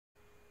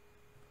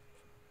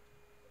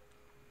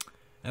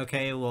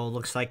Okay, well,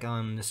 looks like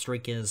the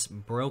streak is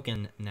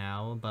broken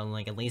now, but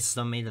like at least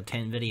I made the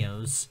 10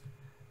 videos.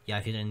 Yeah,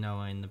 if you didn't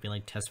know, in the Billy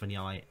test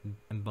video,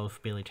 in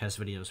both Billy test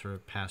videos for the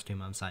past 2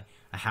 months, I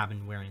have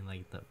been wearing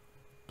like the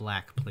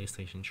black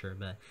PlayStation shirt,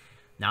 but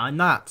now I'm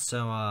not.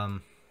 So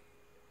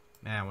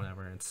yeah,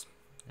 whatever. It's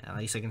at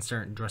least I can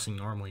start dressing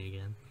normally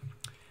again.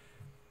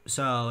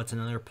 So it's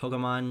another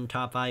Pokemon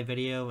top 5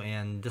 video,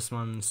 and this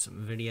one's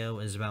video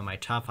is about my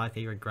top 5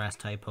 favorite grass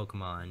type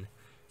Pokemon.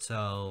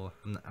 So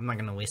I'm not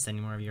gonna waste any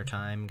more of your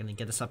time. I'm gonna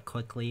get this up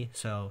quickly.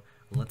 So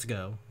let's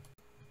go.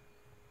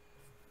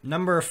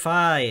 Number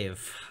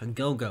 5,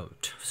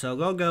 Gogoat. So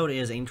Gogoat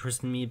is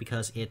interesting to me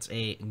because it's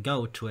a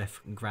goat with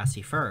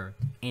grassy fur,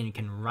 and you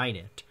can ride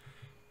it.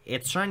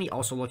 Its shiny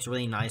also looks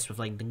really nice with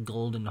like the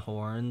golden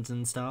horns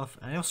and stuff.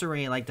 I also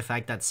really like the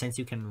fact that since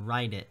you can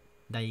ride it,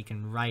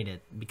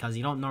 because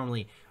you don't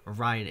normally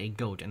ride a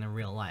goat in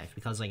real life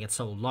because like it's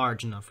so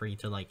large enough for you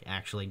to like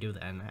actually do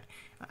that. And I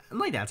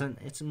like that.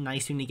 It's a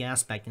nice unique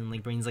aspect and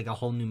like brings like a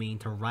whole new meaning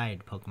to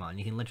ride Pokemon.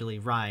 You can literally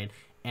ride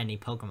any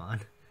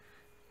Pokemon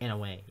in a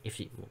way, if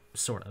you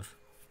sort of.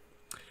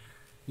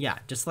 Yeah,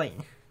 just like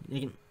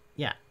you can.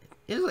 Yeah,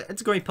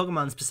 it's a great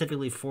Pokemon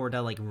specifically for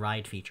that like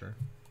ride feature.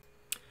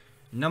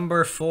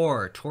 Number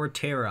 4,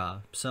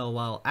 Torterra. So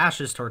while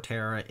Ash's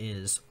Torterra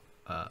is,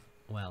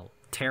 well,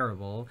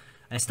 terrible,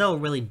 I still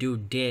really do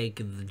dig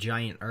the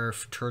giant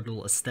earth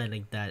turtle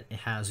aesthetic that it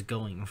has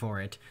going for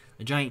it.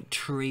 The giant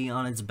tree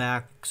on its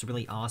back is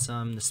really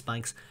awesome. The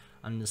spikes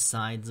on the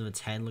sides of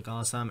its head look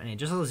awesome, and it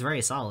just looks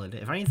very solid.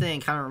 If anything,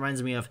 it kind of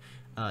reminds me of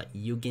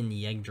Yugen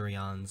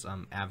Yegdrion's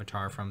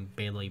avatar from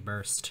Beyblade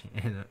Burst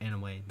in a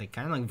way. They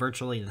kind of look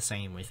virtually the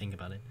same when you think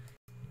about it.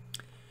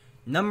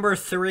 Number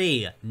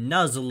 3,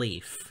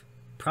 Nuzleaf.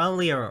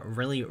 Probably a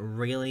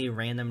really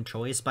random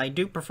choice, but I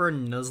do prefer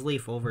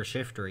Nuzleaf over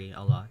Shiftry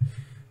a lot.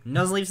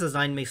 Nuzleaf's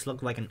design makes it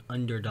look like an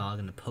underdog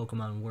in the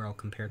Pokemon world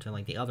compared to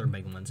like the other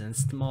big ones, and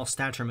its small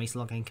stature makes it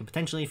look like it could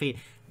potentially defeat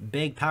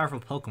big, powerful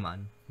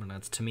Pokemon. Well,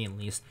 that's to me at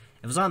least.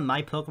 If it was on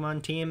my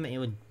Pokemon team, it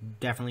would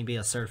definitely be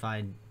a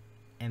certified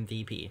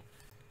MVP.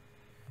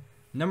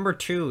 Number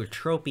 2,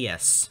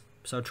 Tropius.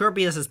 So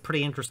Tropius is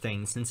pretty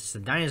interesting since it's a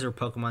dinosaur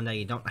Pokemon that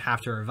you don't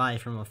have to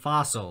revive from a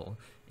fossil.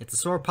 It's a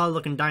sauropod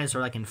looking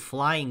dinosaur that can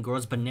fly and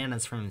grows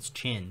bananas from its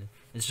chin.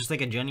 It's just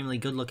like a genuinely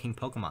good looking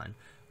Pokemon.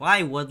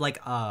 Why would like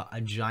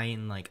a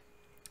giant like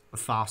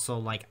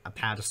fossil like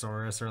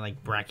Apatosaurus or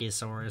like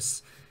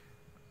Brachiosaurus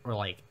or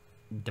like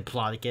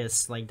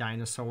Diplodocus like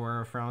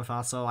dinosaur from a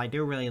fossil? I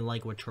do really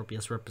like what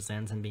Tropius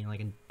represents and being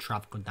like a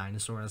tropical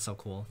dinosaur. That's so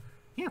cool.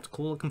 Yeah, it's a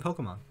cool looking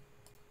Pokemon.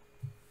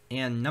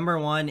 And number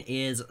 1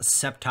 is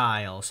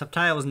Sceptile.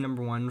 Sceptile is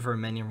number 1 for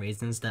many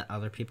reasons that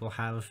other people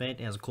have with it.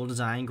 It has a cool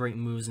design, great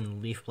moves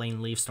in Leaf Blade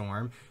and Leaf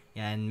Storm,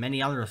 and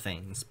many other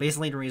things.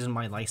 Basically, the reason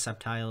why I like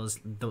Sceptile is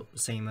the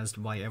same as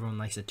why everyone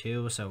likes it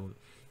too, so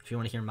if you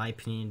want to hear my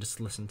opinion, just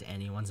listen to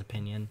anyone's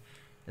opinion.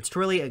 It's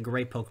truly a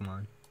great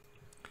Pokemon.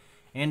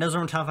 And those are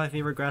my top 5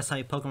 favorite grass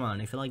type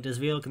Pokemon. If you like this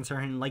video, consider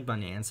hitting the like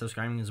button and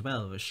subscribing as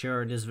well.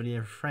 Share this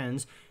video with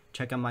friends.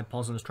 Check out my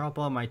Pulse and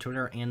Strapple, my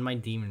Twitter, and my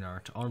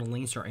DeviantArt. All the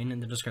links are in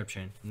the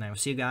description. And I will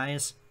see you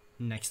guys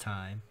next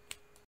time.